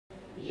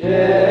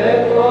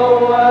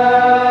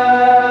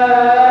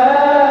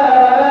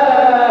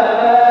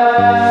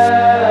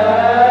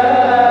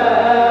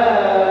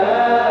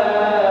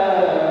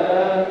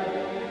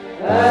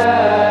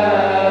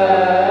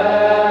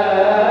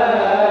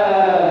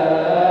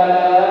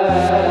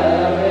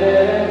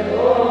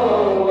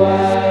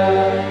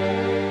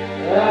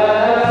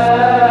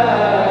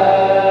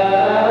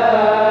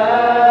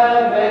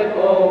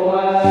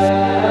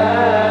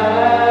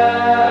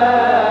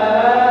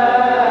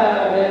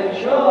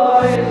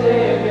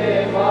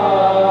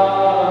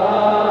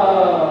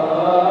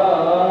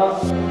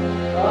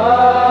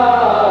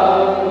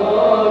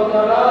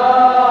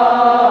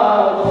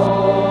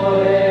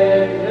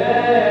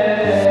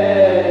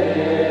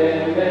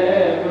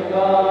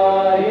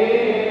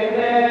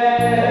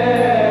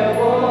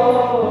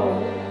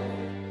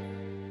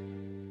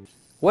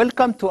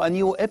Welcome to a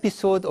new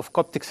episode of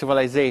Coptic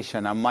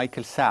Civilization. I'm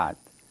Michael Saad.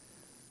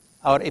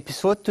 Our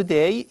episode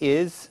today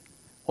is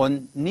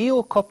on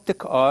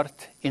Neo-Coptic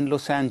art in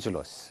Los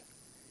Angeles.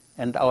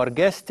 And our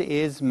guest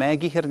is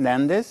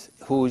Madsen-Hernandez,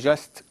 who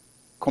just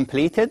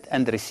completed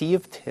and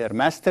received her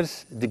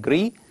master's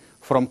degree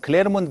from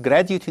Claremont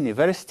Graduate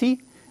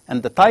University.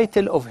 And the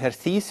title of her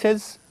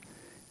thesis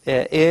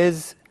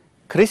is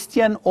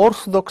Christian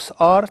Orthodox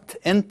Art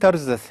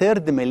Enters the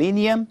Third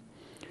Millennium,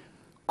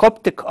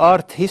 Coptic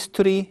Art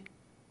History,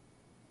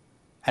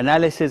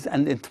 Analysis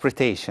and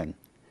Interpretation.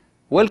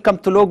 Welcome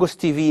to Logos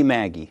TV,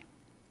 Maggie.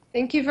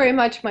 Thank you very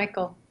much,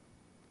 Michael.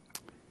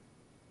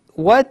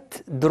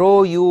 What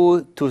drew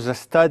you to the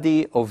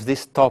study of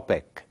this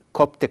topic,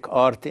 Coptic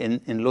art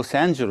in Los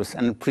Angeles,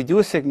 and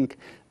producing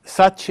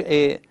such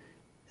a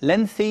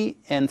lengthy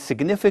and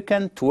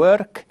significant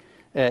work?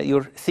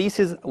 Your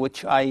thesis,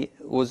 which I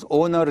was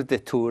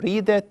honored to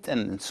read it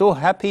and so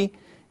happy,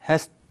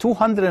 has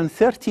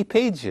 230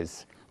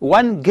 pages.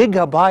 1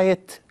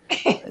 gigabyte,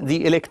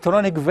 the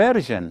electronic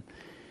version.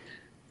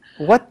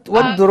 What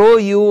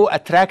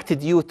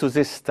attracted you to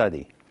this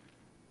study?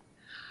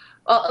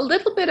 Well, a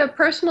little bit of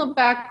personal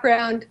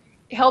background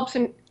helped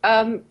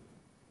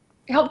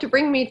to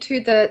bring me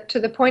to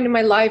the point in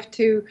my life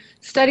to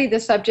study the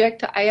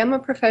subject. I am a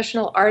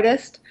professional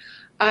artist.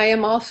 I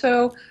am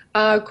also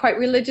quite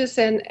religious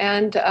and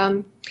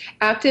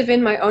active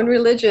in my own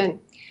religion.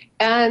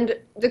 And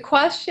the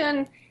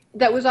question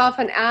that was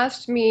often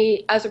asked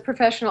me as a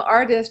professional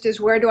artist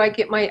is, where do I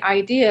get my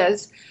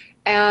ideas,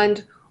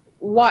 and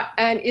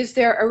is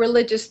there a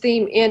religious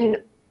theme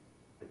in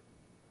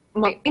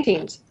my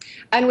paintings?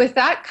 And with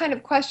that kind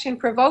of question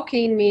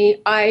provoking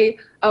me, I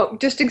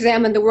just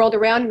examined the world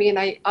around me, and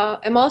I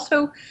am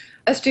also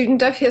a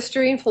student of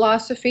history and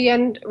philosophy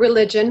and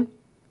religion.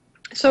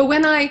 So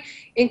when I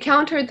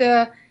encountered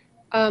the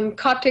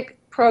Coptic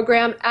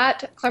program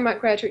at Claremont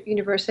Graduate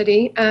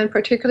University, and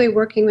particularly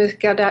working with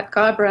Gaudat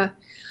Gabra,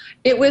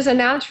 it was a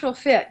natural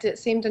fit. It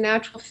seemed a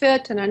natural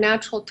fit and a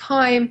natural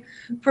time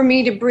for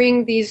me to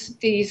bring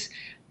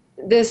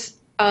this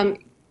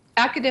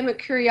academic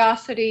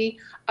curiosity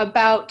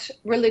about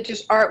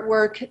religious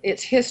artwork,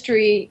 its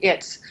history,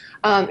 its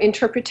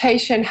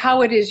interpretation,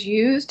 how it is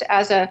used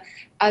as a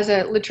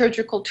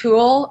liturgical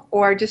tool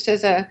or just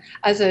as a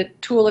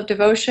tool of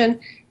devotion,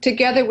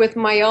 together with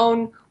my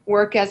own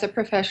work as a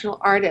professional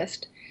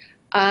artist.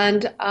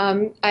 And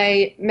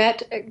I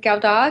met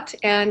Gaudat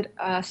and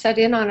sat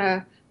in on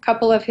a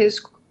couple of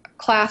his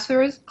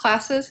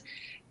classes,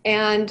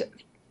 and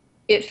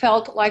it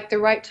felt like the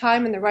right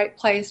time and the right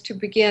place to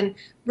begin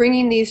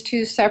bringing these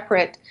two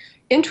separate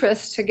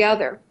interests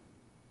together.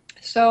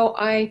 So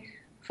I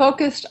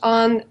focused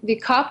on the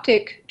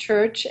Coptic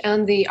Church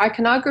and the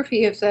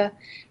iconography of the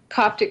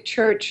Coptic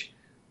Church,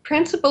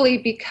 principally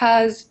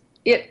because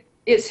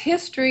its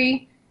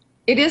history,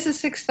 it is a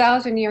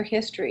 6,000-year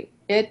history.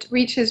 It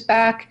reaches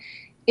back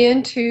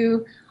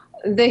into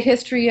the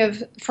history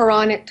of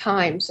Pharaonic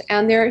times,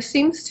 and there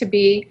seems to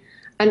be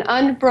an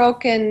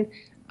unbroken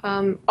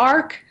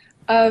arc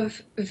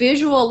of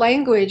visual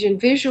language and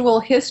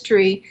visual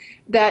history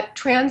that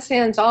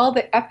transcends all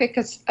the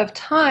epochs of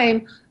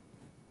time,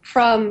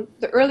 from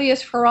the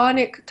earliest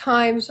Pharaonic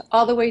times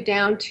all the way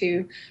down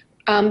to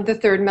the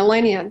third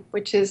millennium,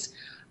 which is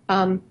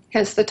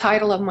hence the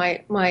title of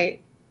my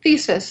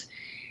thesis.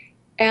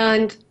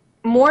 And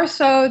more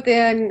so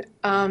than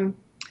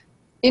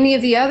any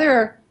of the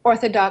other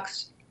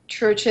Orthodox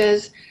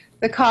churches,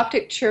 the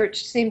Coptic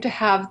Church seemed to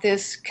have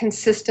this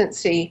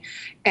consistency,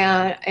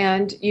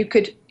 and you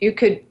could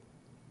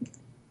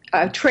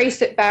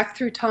trace it back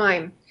through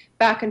time,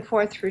 back and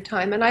forth through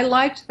time. And I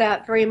liked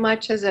that very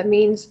much as a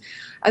means,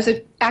 as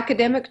an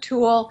academic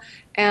tool,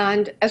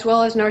 and as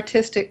well as an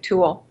artistic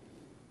tool.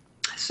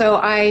 So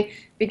I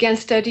began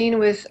studying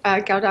with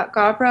Gaudat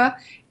Gabra,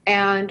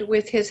 and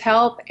with his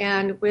help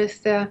and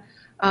with the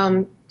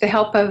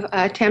help of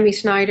Tammy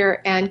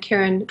Snyder and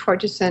Karen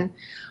Torgeson,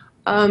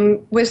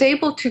 was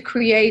able to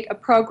create a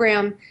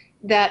program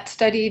that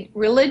studied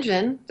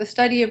religion, the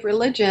study of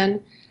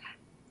religion,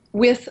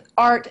 with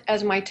art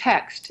as my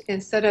text,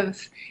 instead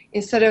of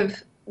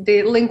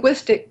the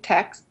linguistic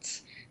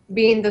texts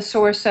being the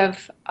source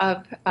of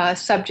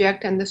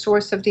subject and the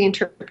source of the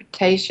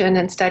interpretation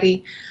and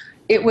study.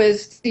 It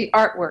was the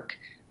artwork,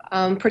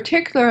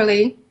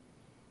 particularly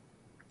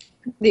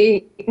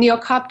the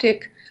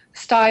Neo-Coptic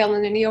style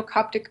and the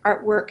Neo-Coptic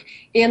artwork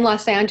in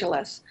Los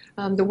Angeles,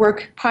 the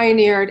work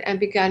pioneered and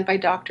begun by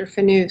Dr.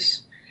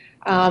 Fanous.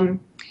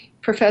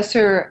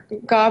 Professor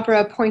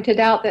Gabra pointed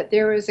out that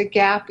there was a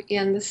gap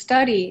in the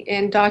study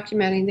in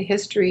documenting the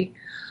history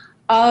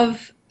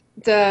of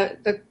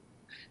the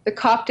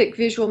Coptic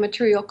visual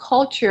material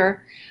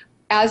culture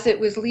as it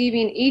was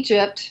leaving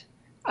Egypt,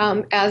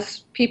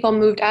 as people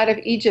moved out of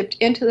Egypt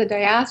into the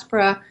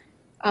diaspora.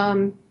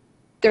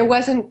 There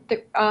wasn't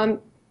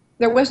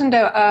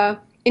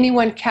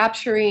anyone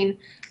capturing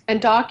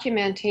and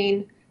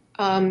documenting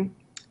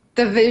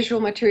the visual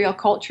material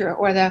culture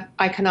or the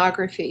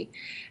iconography.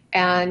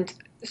 And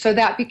so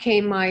that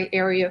became my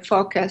area of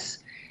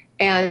focus,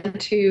 and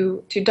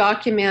to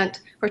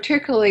document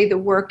particularly the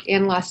work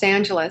in Los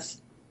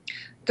Angeles.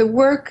 The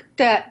work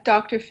that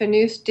Dr.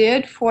 Fanous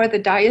did for the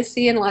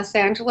diocese in Los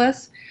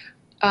Angeles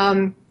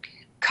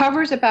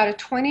covers about a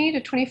 20 to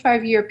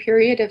 25 year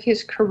period of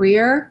his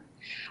career,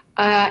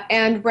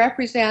 and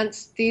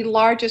represents the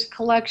largest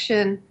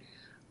collection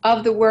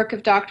of the work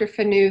of Dr.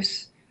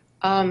 Fanous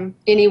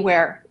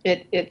anywhere.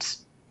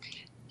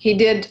 He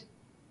did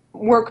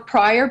work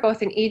prior,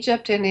 both in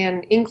Egypt and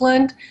in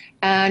England,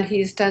 and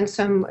he's done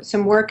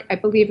some work, I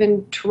believe,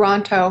 in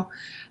Toronto,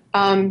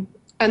 and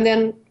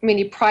then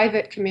many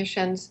private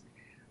commissions.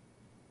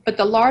 But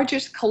the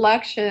largest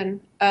collection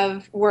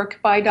of work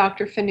by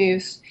Dr.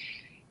 Fanous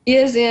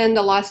is in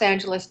the Los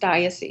Angeles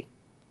Diocese.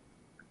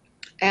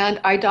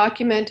 And I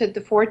documented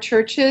the 4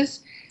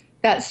 churches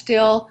that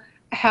still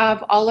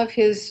have all of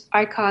his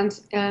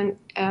icons and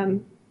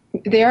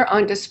there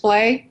on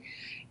display.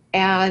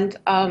 And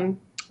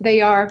they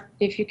are,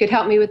 if you could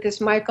help me with this,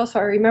 Michael, so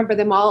I remember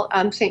them all,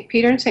 St.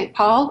 Peter and St.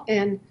 Paul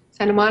in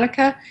Santa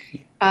Monica,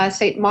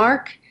 St.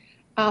 Mark,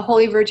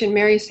 Holy Virgin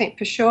Mary, St.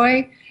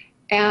 Peshoy,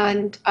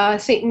 and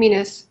St.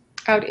 Minas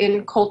out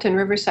in Colton,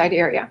 Riverside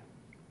area.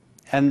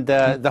 And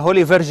the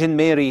Holy Virgin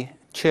Mary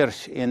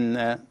Church in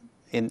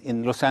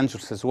Los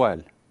Angeles as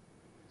well.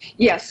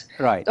 Yes.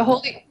 Right. The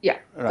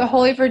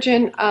Holy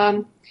Virgin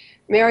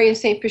Mary and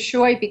St.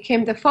 Peshoy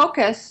became the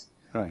focus.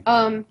 Right.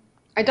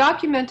 I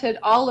documented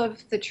all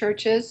of the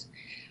churches,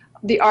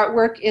 the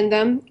artwork in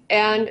them,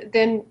 and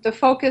then the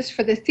focus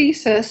for the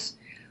thesis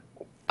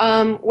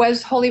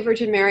was Holy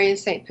Virgin Mary and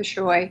St.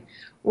 Peshoy,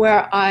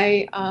 where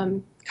I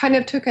kind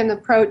of took an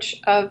approach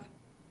of,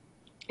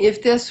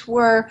 if this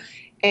were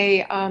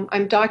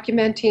I'm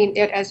documenting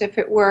it as if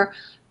it were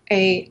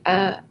a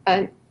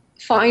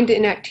find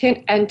in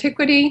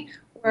antiquity,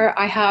 where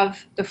I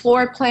have the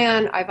floor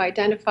plan, I've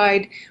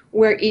identified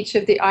where each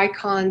of the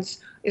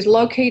icons is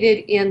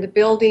located in the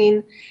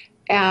building,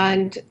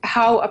 and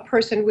how a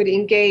person would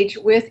engage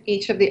with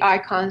each of the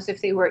icons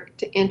if they were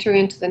to enter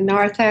into the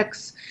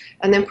narthex,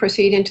 and then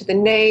proceed into the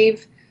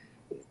nave,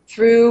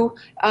 through,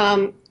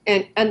 and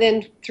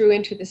then through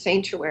into the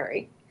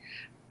sanctuary.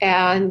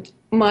 And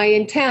my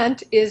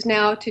intent is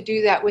now to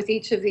do that with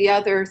each of the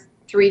other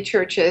 3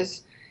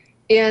 churches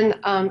in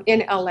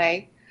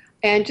LA,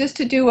 and just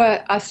to do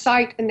a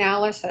site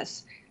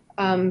analysis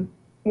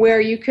where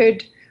you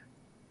could,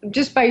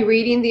 just by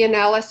reading the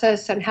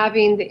analysis and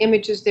having the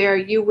images there,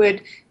 you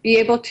would be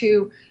able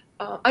to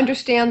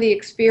understand the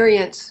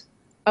experience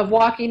of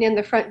walking in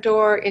the front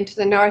door into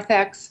the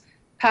narthex,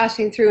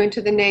 passing through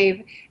into the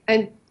nave,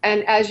 and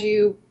as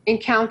you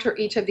encounter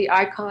each of the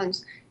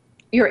icons,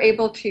 you're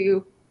able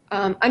to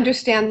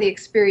understand the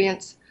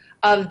experience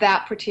of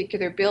that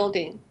particular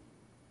building.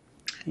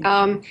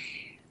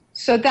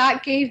 So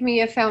that gave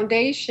me a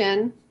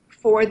foundation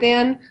for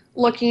then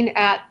looking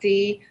at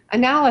the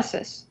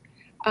analysis,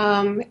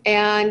 and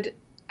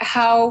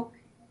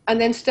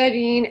then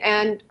studying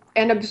and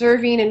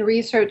observing and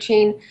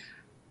researching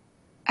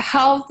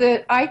how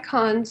the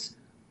icons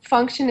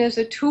function as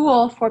a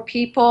tool for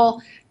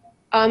people,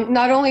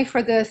 not only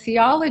for the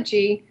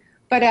theology,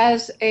 but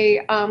as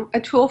a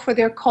tool for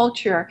their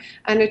culture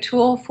and a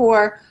tool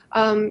for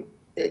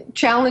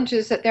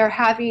challenges that they're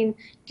having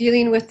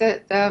dealing with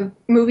the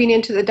moving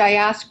into the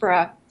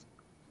diaspora,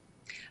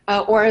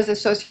 or as a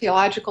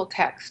sociological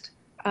text,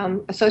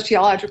 a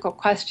sociological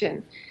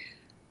question.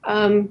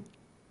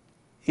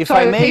 If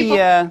I may,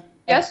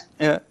 yes.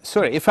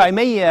 Sorry, if I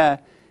may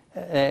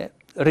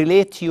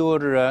relate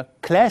your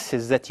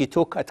classes that you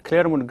took at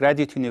Claremont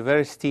Graduate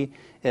University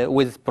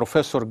with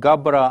Professor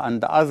Gabra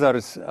and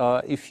others,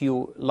 if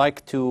you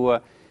like to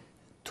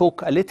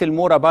talk a little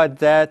more about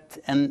that,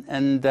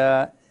 and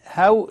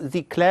how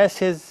the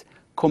classes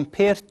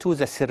compare to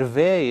the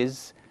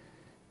surveys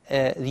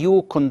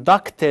you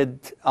conducted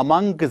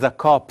among the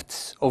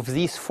Copts of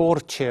these 4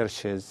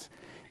 churches,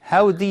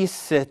 how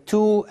these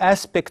 2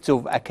 aspects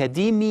of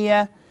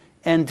academia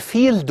and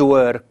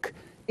fieldwork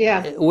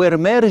were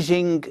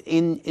merging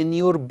in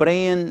your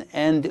brain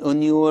and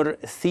on your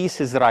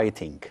thesis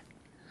writing.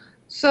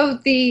 So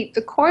the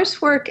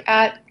coursework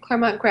at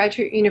Claremont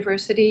Graduate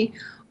University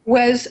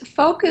was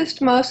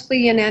focused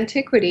mostly in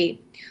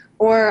antiquity,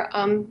 or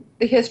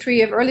the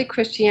history of early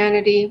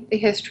Christianity, the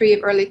history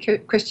of early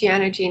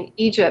Christianity in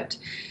Egypt,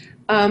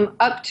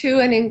 up to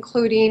and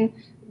including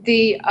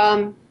the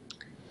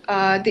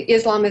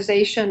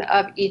Islamization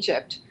of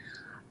Egypt.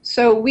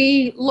 So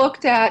we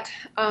looked at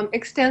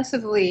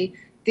extensively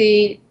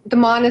the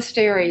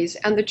monasteries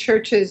and the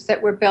churches that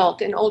were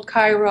built in Old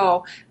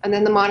Cairo, and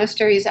then the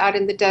monasteries out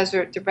in the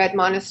desert, the Red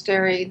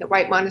Monastery, the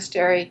White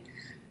Monastery,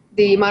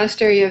 the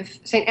Monastery of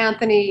St.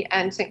 Anthony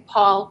and St.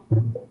 Paul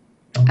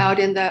out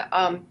in the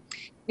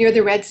near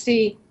the Red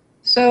Sea.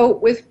 So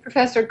with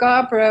Professor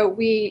Gabra,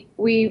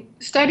 we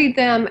studied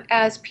them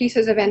as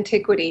pieces of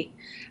antiquity,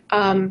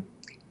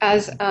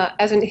 as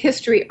an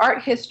history,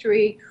 art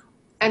history,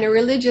 and a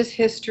religious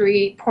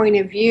history point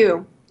of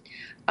view.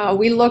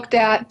 We looked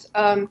at,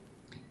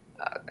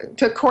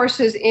 took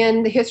courses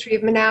in the history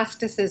of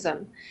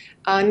monasticism,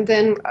 and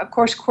then, of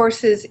course,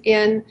 courses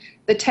in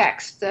the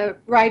text, the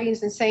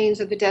writings and sayings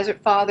of the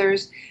Desert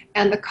Fathers,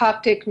 and the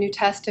Coptic New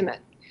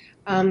Testament,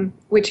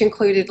 which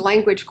included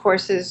language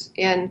courses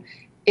in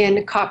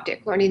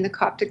Coptic, learning the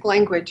Coptic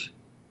language.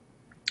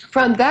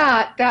 From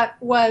that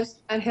was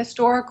an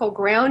historical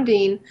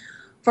grounding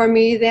for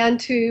me then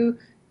to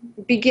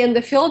begin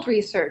the field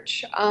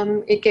research.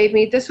 It gave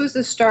me, this was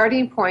the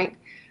starting point.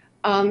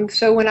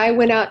 So when I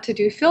went out to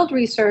do field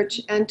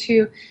research and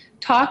to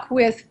talk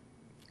with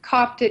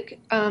Coptic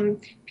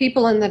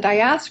people in the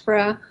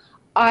diaspora,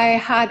 I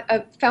had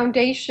a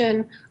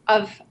foundation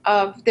of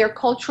their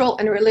cultural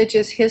and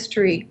religious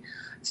history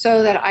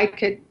so that I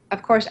could,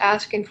 of course,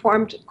 ask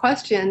informed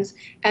questions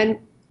and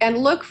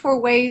look for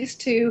ways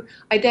to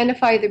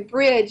identify the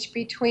bridge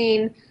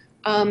between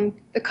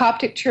the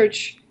Coptic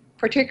Church,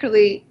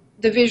 particularly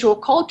the visual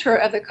culture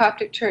of the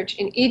Coptic Church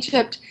in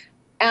Egypt,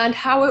 and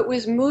how it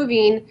was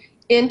moving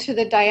into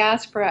the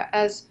diaspora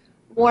as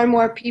more and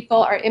more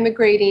people are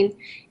immigrating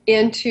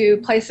into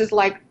places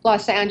like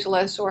Los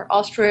Angeles or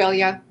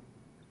Australia,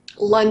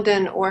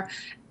 London or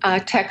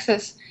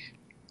Texas,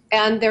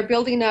 and they're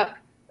building up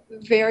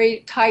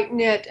very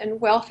tight-knit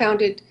and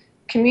well-founded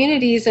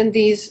communities in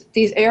these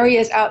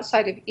areas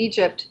outside of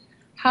Egypt,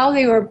 how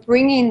they were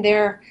bringing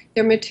their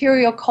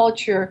material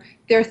culture,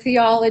 their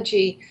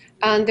theology,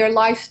 and their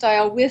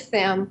lifestyle with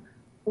them,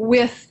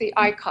 with the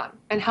icon,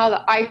 and how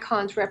the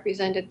icons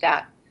represented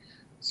that.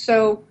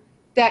 So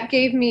that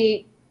gave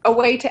me a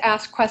way to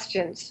ask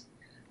questions.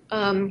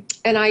 And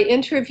I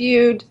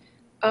interviewed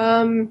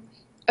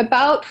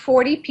about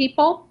 40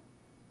 people.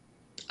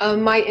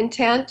 My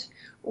intent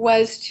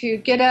was to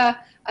get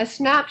a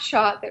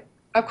snapshot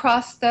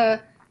across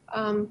the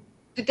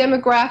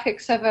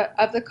demographics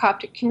of the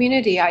Coptic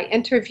community. I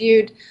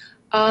interviewed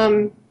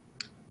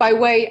by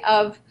way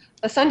of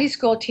a Sunday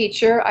school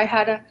teacher. I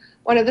had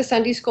one of the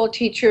Sunday school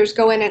teachers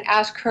go in and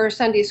ask her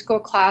Sunday school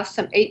class,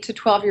 some 8 to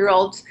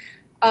 12-year-olds,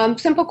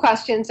 simple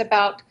questions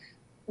about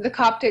the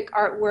Coptic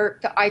artwork,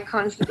 the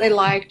icons that they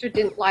liked or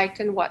didn't like,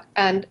 and what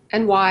and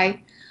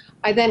why.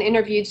 I then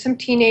interviewed some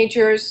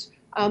teenagers,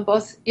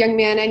 both young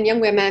men and young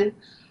women,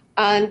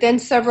 and then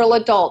several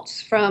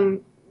adults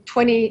from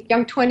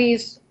young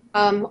 20s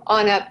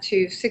on up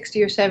to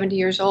 60 or 70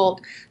 years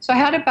old. So I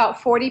had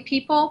about 40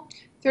 people,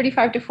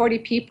 35 to 40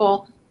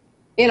 people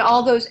in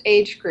all those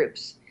age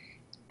groups.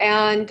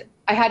 And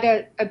I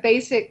had a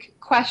basic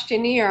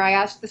questionnaire. I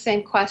asked the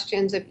same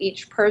questions of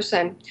each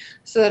person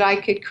so that I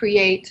could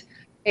create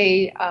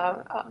a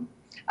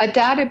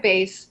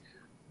database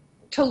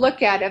to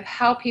look at of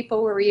how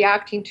people were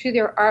reacting to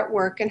their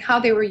artwork and how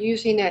they were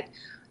using it,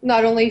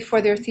 not only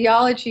for their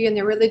theology and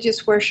their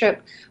religious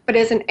worship, but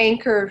as an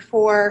anchor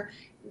for,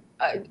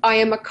 I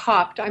am a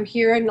Copt. I'm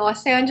here in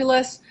Los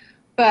Angeles,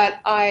 but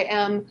I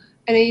am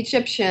an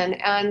Egyptian,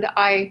 and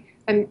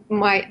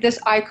this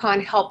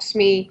icon helps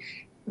me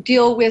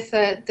deal with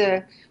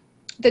the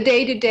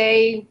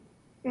day-to-day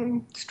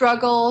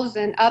struggles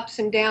and ups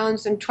and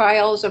downs and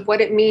trials of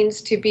what it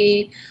means to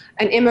be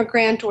an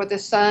immigrant or the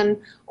son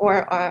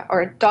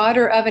or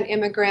daughter of an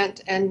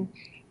immigrant, and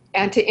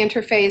to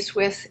interface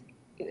with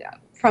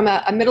from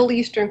a Middle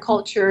Eastern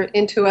culture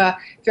into a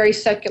very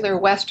secular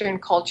Western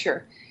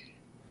culture.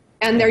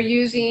 And they're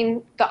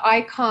using the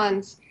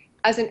icons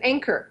as an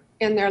anchor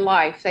in their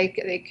life. They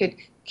could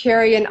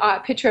carry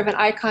a picture of an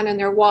icon in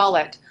their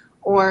wallet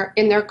or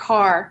in their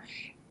car,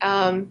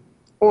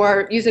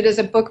 or use it as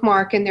a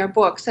bookmark in their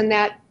books. And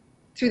that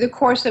through the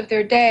course of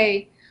their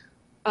day,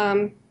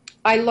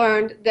 I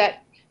learned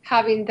that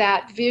having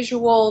that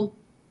visual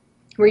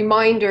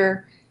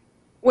reminder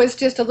was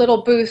just a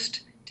little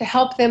boost to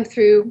help them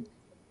through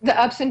the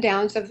ups and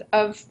downs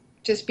of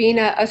just being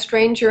a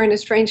stranger in a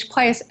strange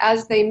place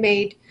as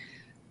they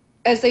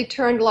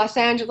turned Los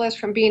Angeles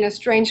from being a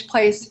strange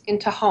place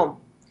into home.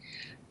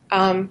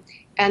 And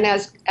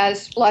as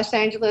Los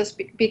Angeles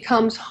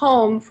becomes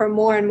home for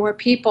more and more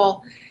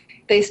people,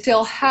 they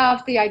still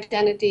have the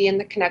identity and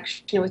the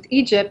connection with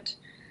Egypt,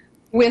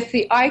 with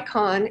the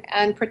icon,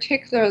 and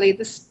particularly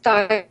the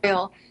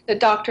style that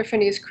Dr.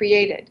 Fanous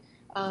created.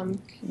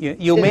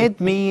 You made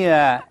me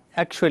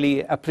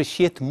actually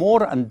appreciate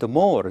more and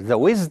more the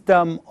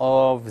wisdom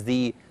of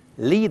the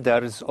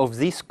leaders of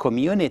these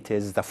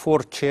communities, the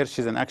 4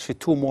 churches and actually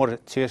 2 more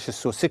churches,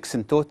 so 6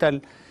 in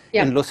total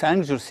in Los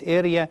Angeles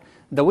area,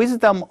 the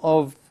wisdom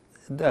of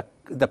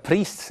the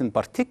priests in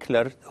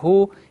particular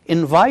who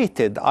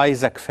invited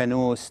Isaac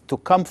Fanous to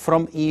come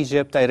from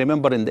Egypt, I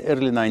remember in the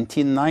early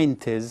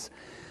 1990s,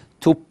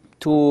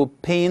 to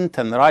paint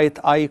and write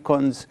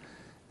icons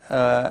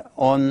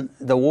on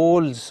the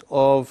walls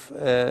of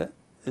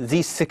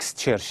these 6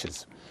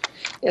 churches.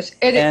 Yes,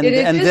 and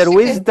their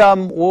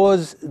wisdom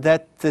was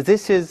that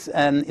this is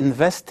an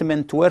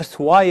investment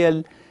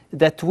worthwhile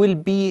that will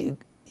be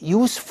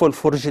useful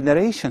for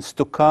generations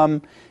to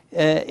come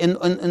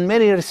in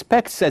many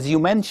respects, as you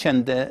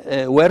mentioned,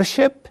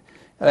 worship,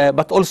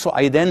 but also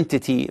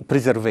identity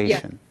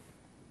preservation.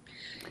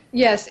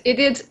 Yes, it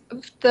is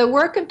the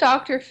work of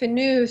Dr.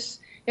 Fanous.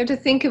 You have to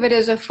think of it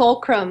as a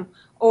fulcrum,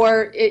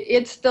 or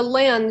it's the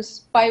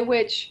lens by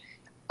which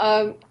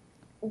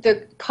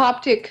the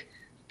Coptic,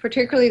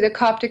 particularly the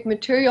Coptic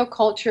material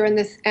culture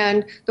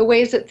and the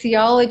ways that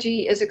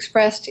theology is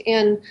expressed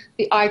in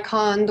the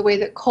icon, the way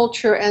that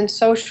culture and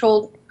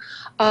social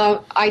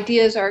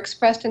ideas are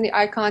expressed in the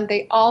icon,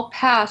 they all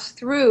pass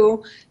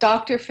through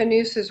Dr.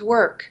 Fanous's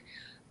work.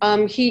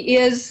 He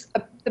is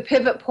the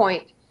pivot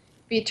point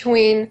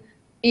between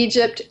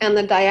Egypt and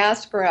the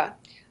diaspora.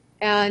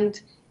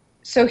 And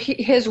so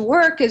his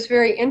work is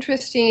very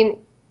interesting,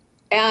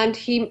 and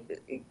he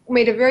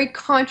made a very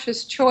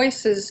conscious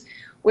choices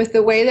with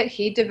the way that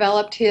he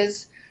developed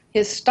his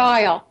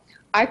style.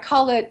 I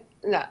call it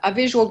a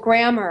visual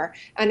grammar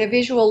and a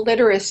visual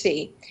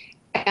literacy.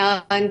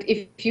 And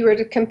if you were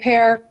to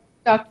compare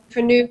Dr.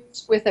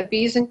 Fanous with a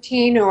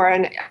Byzantine or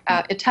an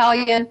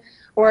Italian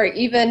or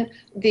even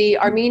the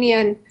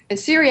Armenian and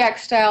Syriac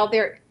style,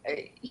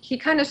 he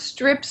kind of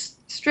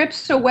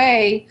strips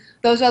away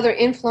those other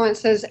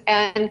influences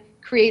and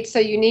creates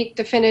a unique,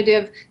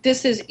 definitive,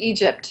 this is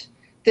Egypt.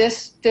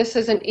 This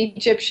is an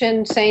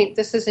Egyptian saint.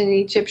 This is an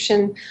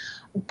Egyptian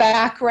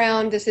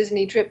background. This is an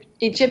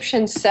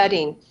Egyptian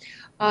setting.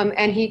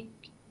 And he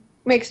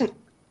makes an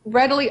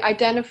readily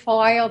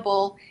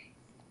identifiable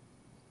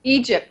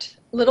Egypt,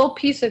 little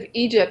piece of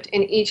Egypt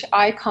in each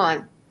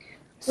icon,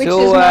 which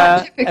is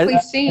not typically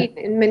seen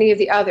in many of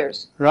the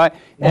others. Right.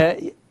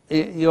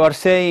 You are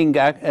saying,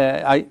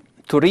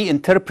 to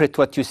reinterpret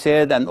what you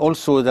said, and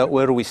also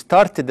where we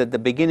started at the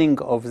beginning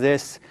of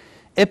this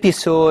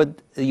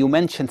episode, you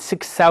mentioned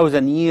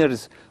 6,000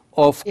 years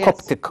of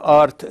Coptic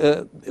art,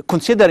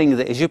 considering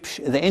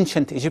the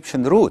ancient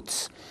Egyptian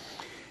roots.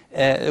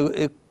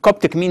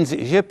 Coptic means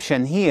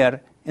Egyptian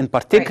here in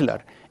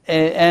particular.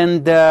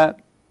 Right.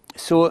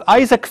 So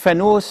Isaac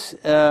Fanous,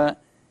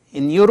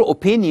 in your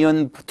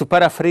opinion, to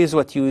paraphrase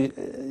what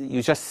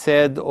you just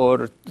said,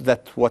 or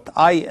that what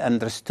I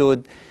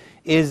understood,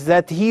 is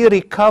that he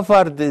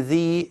recovered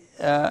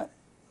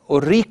or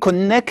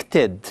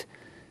reconnected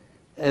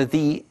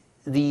the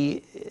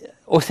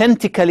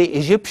authentically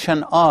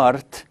Egyptian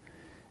art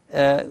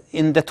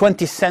in the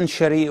 20th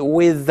century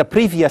with the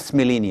previous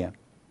millennia.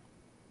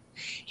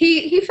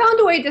 He found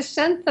a way to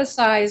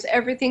synthesize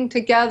everything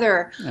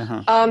together.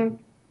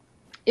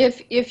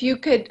 If you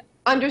could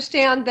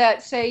understand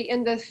that, say,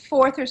 in the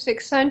 4th or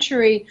 6th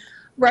century,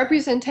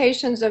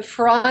 representations of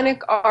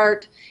pharaonic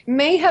art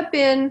may have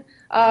been,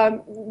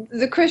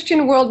 the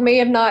Christian world may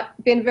have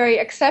not been very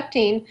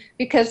accepting,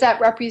 because that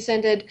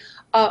represented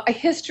a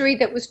history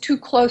that was too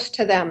close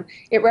to them.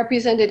 It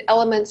represented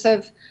elements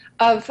of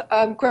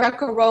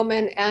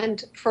Greco-Roman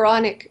and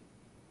pharaonic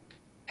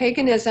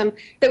paganism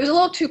that was a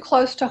little too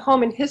close to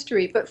home in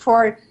history. But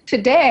for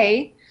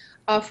today,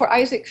 for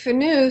Isaac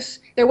Fanous,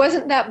 there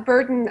wasn't that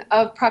burden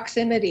of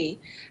proximity.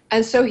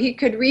 And so he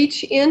could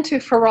reach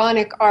into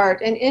pharaonic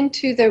art and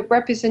into the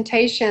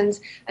representations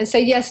and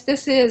say, yes,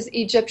 this is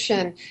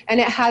Egyptian, and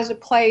it has a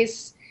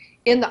place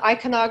in the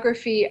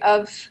iconography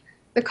of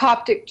the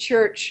Coptic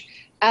Church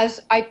as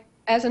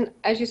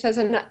you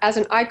said, as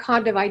an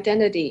icon of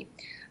identity.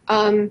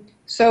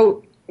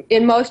 So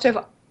in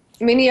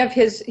many of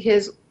his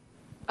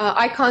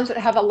icons that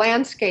have a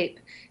landscape,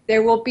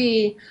 there will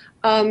be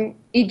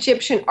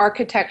Egyptian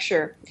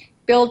architecture,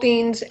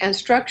 buildings and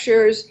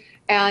structures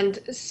and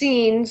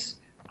scenes,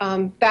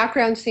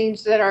 background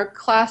scenes that are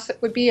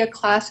would be a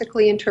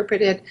classically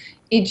interpreted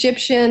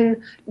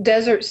Egyptian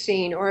desert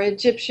scene or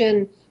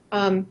Egyptian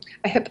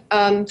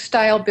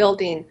style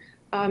building.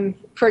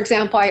 For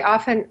example, I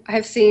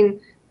have seen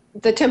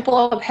the Temple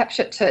of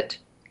Hatshepsut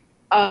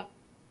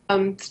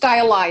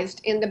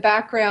stylized in the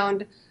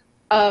background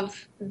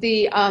of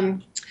the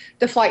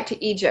flight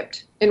to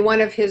Egypt, in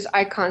one of his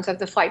icons of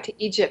the flight to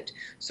Egypt.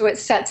 So it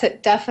sets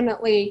it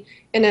definitely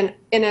in an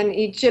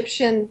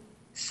Egyptian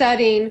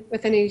setting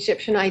with an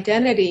Egyptian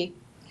identity.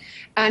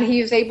 And he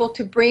was able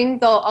to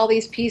bring all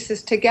these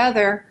pieces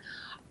together.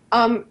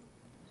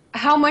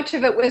 How much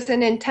of it was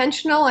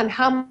intentional and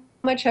how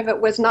much of it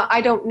was not, I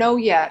don't know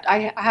yet.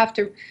 I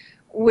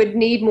would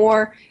need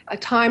more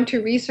time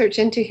to research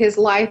into his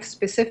life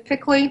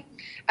specifically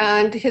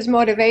and his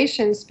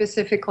motivation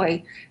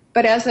specifically.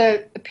 But as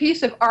a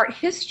piece of art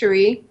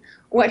history,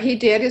 what he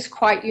did is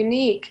quite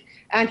unique.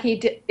 And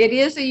it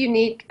is a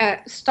unique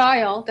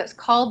style that's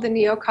called the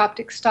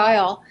Neo-Coptic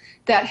style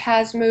that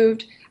has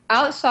moved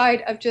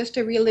outside of just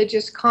a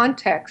religious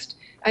context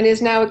and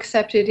is now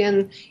accepted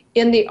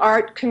in the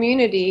art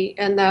community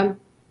and the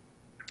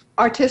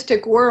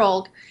artistic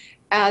world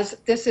as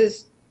this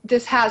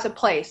has a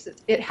place.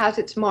 It has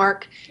its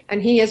mark,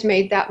 and he has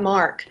made that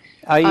mark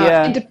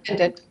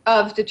independent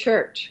of the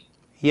church.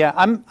 Yeah,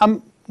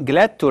 I'm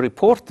glad to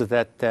report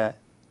that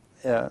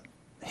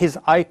his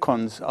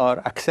icons are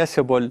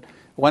accessible.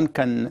 One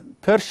can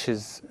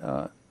purchase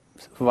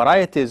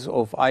varieties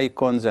of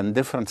icons and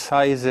different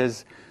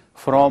sizes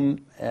from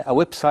a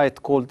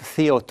website called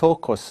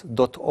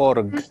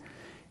theotokos.org,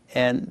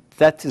 and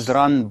that is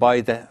run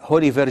by the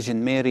Holy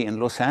Virgin Mary in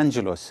Los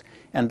Angeles.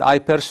 And I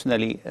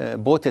personally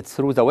bought it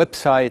through the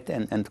website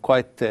and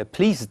quite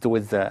pleased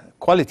with the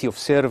quality of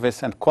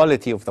service and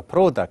quality of the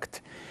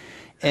product.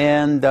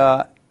 And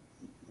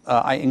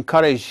I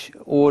encourage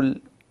all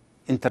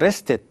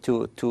interested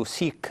to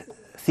seek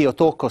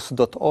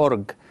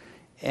theotokos.org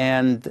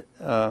and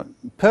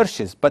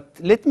purchase. But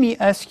let me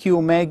ask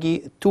you,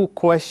 Maggie, two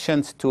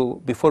questions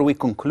before we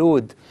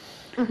conclude.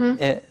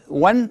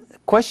 One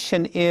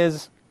question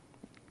is,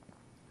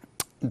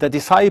 the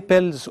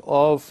disciples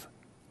of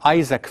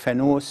Isaac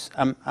Fanous,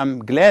 I'm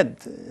glad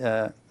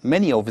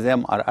many of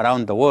them are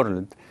around the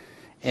world,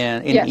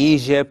 and in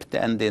Egypt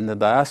and in the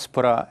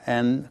diaspora,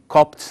 and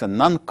Copts and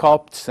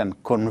non-Copts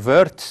and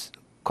converts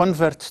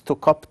to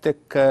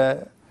Coptic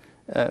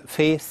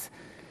faith.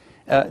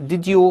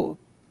 Did you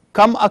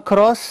come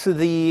across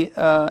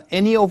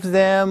any of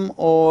them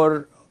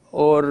or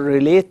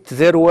relate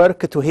their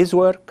work to his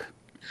work?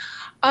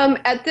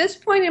 At this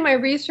point in my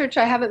research,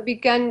 I haven't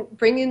begun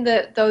bringing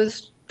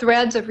those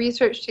threads of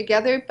research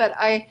together, but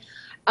I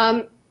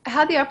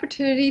had the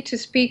opportunity to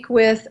speak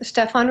with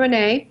Stefan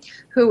Rene,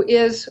 who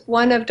is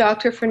one of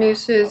Dr.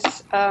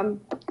 Fanous's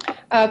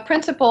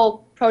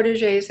principal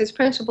proteges, his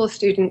principal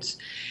students,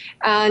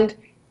 and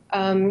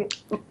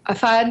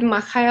Saad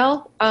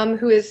Michael,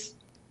 who is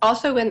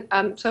also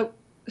so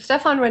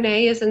Stefan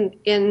Rene is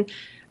in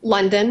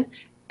London,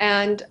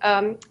 and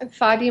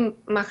Fadi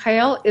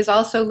Michael is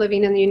also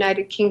living in the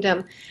United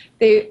Kingdom.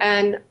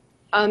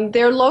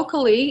 They're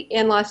locally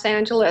in Los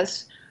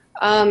Angeles.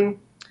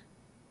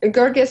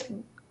 Gurgis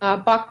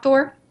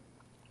Bakhtor,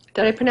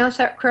 did I pronounce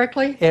that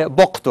correctly?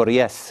 Bakhtor,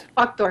 yes.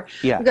 Bakhtor.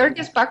 Yeah.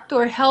 Gurgis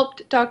Bakhtor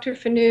helped Dr.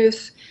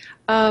 Fanous,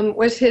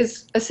 was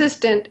his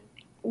assistant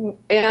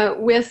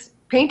with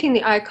painting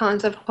the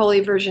icons of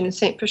Holy Virgin and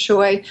Saint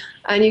Peshoy,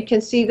 and you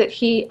can see that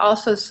he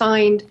also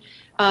signed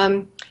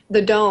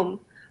the dome,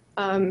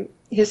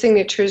 his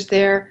signatures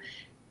there.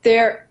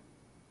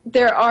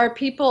 There are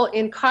people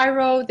in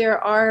Cairo, there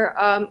are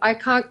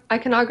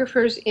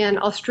iconographers in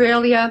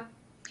Australia,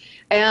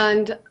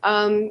 and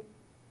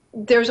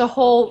there's a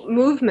whole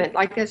movement.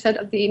 Like I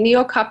said, the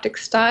Neo-Coptic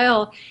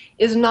style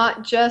is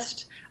not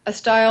just a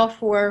style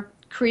for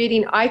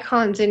creating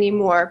icons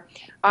anymore.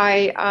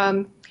 I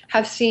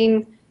have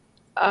seen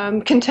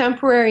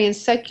contemporary and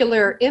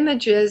secular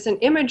images and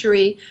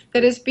imagery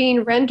that is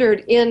being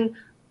rendered in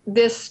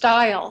this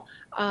style.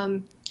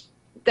 That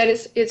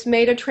it's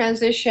made a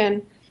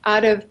transition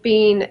out of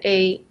being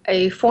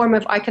a form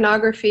of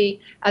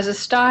iconography as a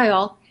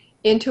style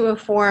into a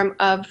form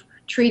of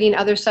treating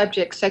other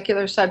subjects,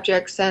 secular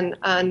subjects, and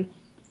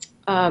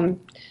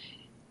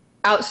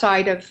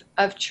outside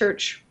of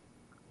church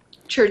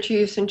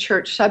use and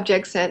church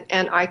subjects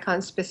and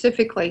icons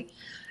specifically.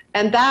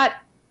 And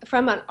that,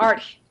 from an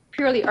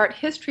purely art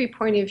history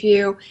point of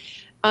view,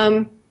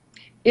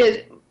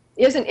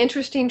 is an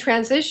interesting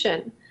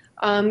transition.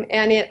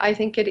 And I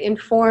think it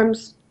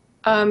informs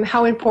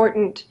how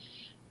important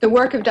the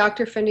work of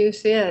Dr.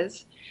 Fanous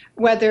is.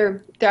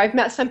 I've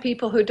met some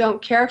people who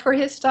don't care for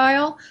his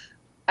style,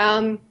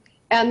 and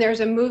there's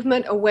a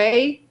movement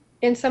away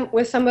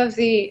with some of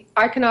the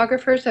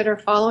iconographers that are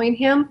following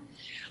him,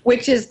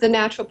 which is the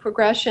natural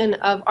progression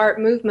of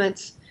art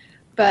movements.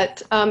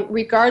 But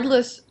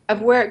regardless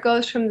of where it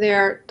goes from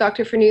there,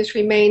 Dr. Fanous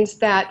remains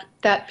that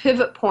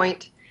pivot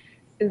point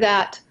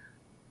that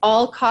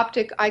all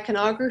Coptic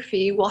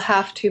iconography will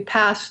have to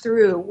pass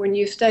through when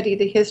you study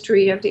the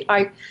history of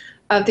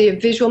the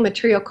visual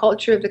material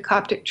culture of the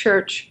Coptic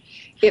Church.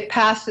 It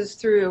passes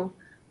through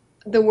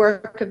the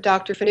work of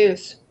Dr.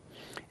 Fanous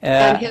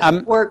and his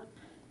work.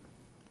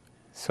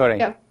 Sorry.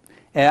 Yeah.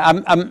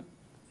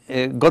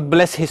 God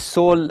bless his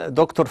soul.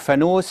 Dr.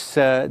 Fanous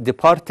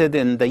departed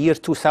in the year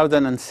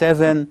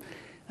 2007.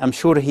 I'm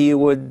sure he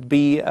would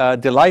be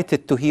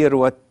delighted to hear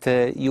what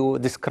you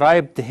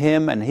described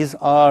him and his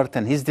art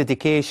and his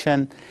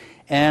dedication.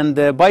 And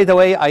by the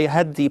way, I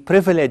had the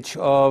privilege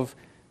of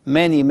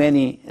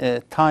many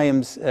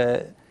times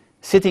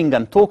sitting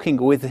and talking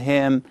with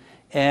him,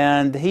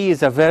 and he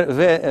is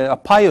a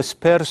pious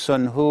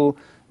person who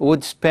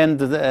would spend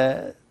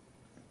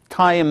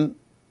time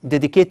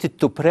dedicated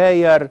to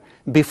prayer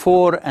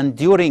before and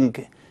during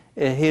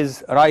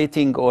his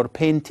writing or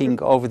painting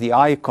of the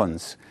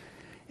icons,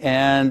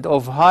 and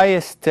of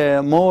highest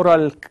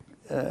moral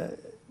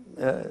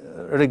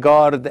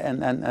regard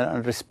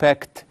and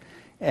respect.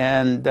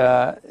 and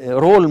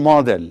role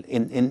model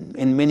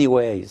in many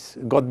ways.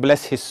 God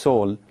bless his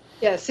soul.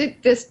 Yes,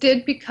 this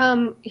did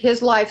become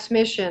his life's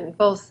mission.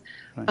 Both,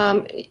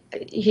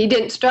 he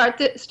didn't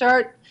start.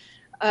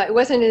 It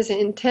wasn't his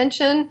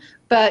intention,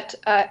 but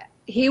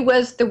he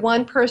was the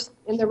one person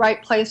in the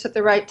right place at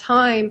the right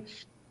time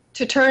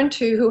to turn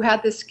to, who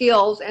had the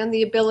skills and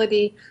the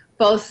ability,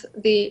 both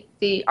the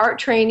art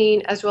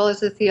training as well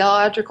as the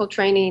theological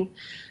training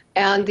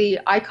and the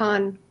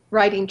icon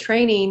writing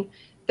training,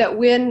 that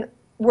when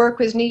work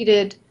was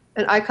needed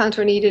and icons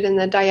were needed in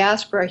the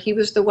diaspora, he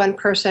was the one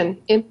person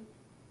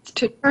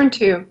to turn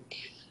to.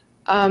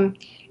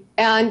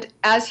 And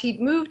as he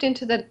moved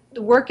into the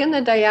work in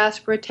the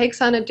diaspora, it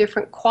takes on a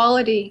different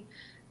quality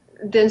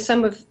than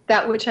some of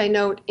that which I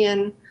note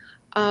in,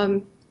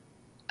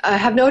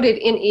 have noted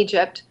in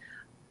Egypt,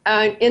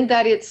 in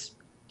that it's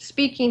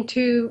speaking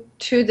to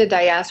the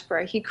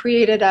diaspora. He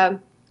created a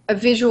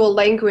visual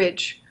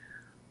language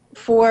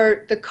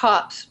for the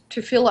Copts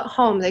to feel at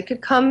home. They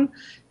could come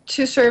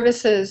to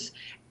services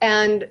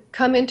and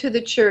come into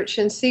the church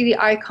and see the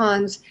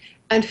icons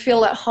and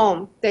feel at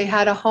home. They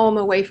had a home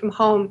away from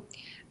home,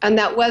 and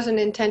that was an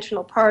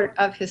intentional part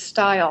of his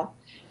style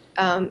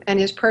and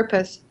his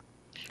purpose,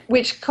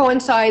 which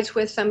coincides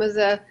with some of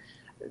the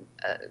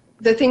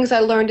things I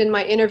learned in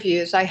my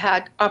interviews. I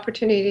had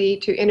opportunity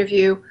to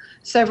interview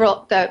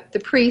several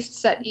the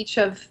priests at each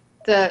of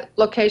the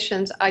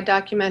locations I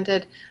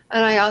documented,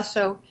 and I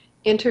also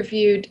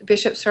interviewed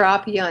Bishop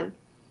Serapion.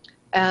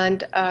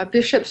 And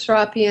Bishop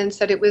Serapion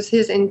said it was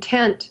his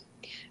intent,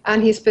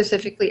 and he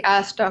specifically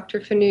asked Dr.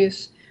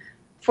 Fanous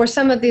for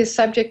some of the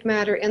subject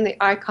matter in the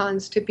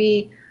icons to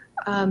be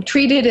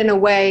treated in a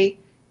way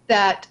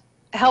that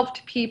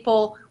helped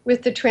people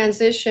with the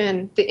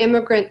transition, the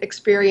immigrant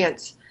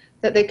experience,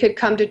 that they could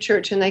come to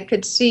church and they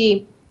could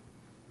see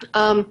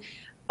a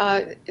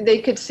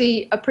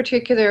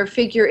particular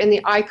figure in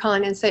the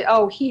icon and say,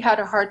 oh, he had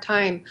a hard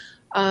time.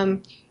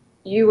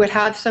 You would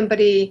have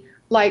somebody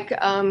like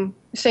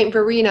Saint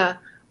Verena.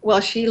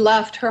 Well, she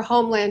left her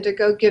homeland to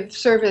go give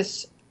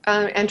service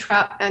and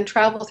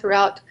travel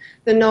throughout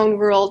the known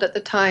world at the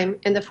time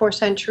in the 4th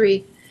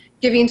century,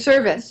 giving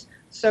service.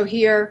 So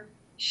here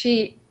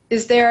she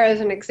is there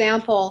as an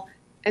example,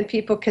 and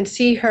people can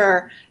see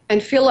her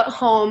and feel at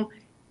home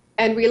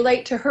and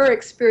relate to her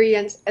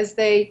experience as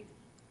they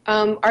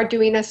are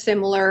doing a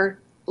similar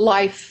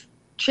life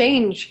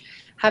change,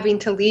 having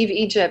to leave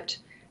Egypt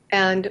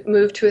and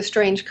move to a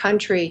strange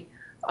country.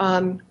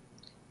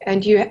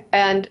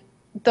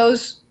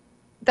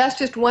 That's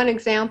just one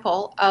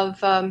example of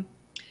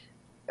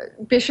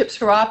Bishop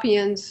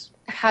Serapion's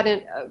had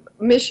a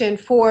mission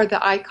for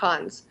the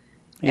icons,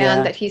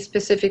 and that he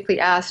specifically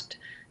asked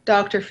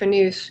Dr.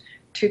 Fanous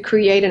to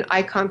create an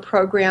icon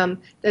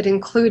program that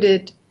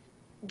included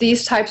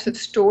these types of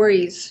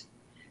stories,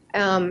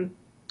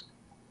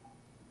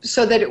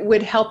 so that it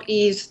would help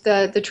ease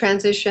the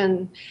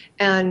transition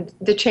and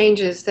the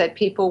changes that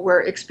people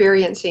were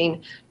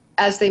experiencing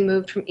as they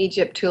moved from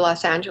Egypt to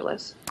Los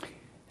Angeles.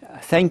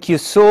 Thank you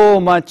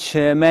so much,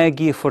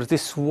 Maggie, for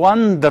this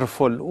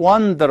wonderful,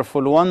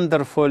 wonderful,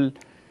 wonderful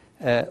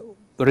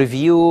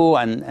review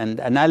and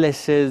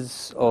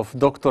analysis of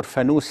Dr.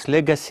 Fanous'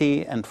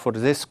 legacy, and for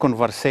this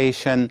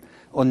conversation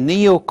on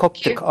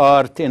Neo-Coptic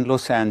art in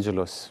Los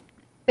Angeles.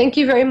 Thank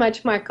you very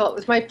much, Michael. It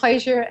was my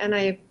pleasure, and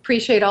I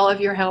appreciate all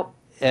of your help.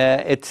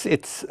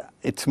 It's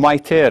my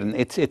turn.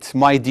 It's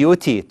my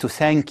duty to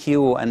thank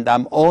you, and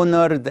I'm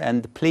honored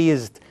and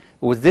pleased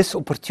with this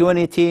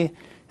opportunity.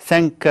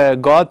 Thank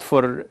God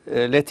for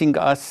letting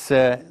us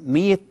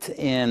meet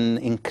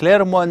in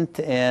Claremont,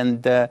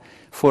 and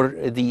for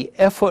the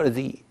effort,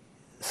 the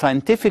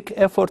scientific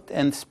effort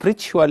and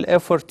spiritual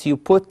effort you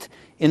put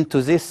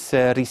into this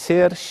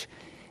research.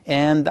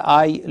 And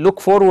I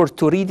look forward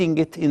to reading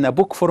it in a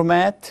book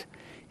format.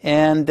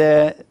 And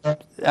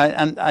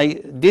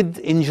I did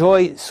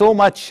enjoy so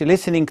much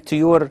listening to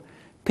your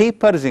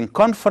papers in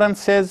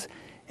conferences.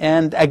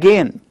 And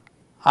again,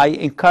 I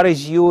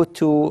encourage you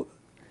to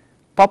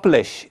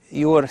publish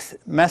your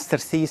master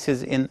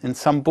thesis in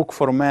some book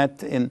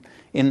format in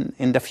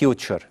the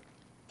future.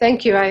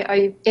 Thank you.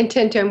 I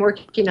intend to. I'm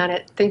working on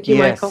it. Thank you,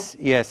 Michael.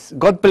 Yes.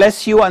 God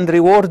bless you and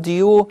reward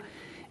you.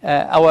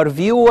 Our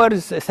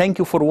viewers, thank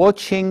you for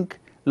watching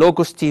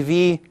Logos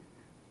TV,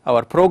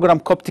 our program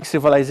Coptic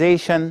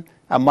Civilization.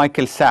 I'm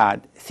Michael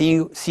Saad.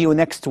 See you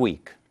next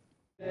week.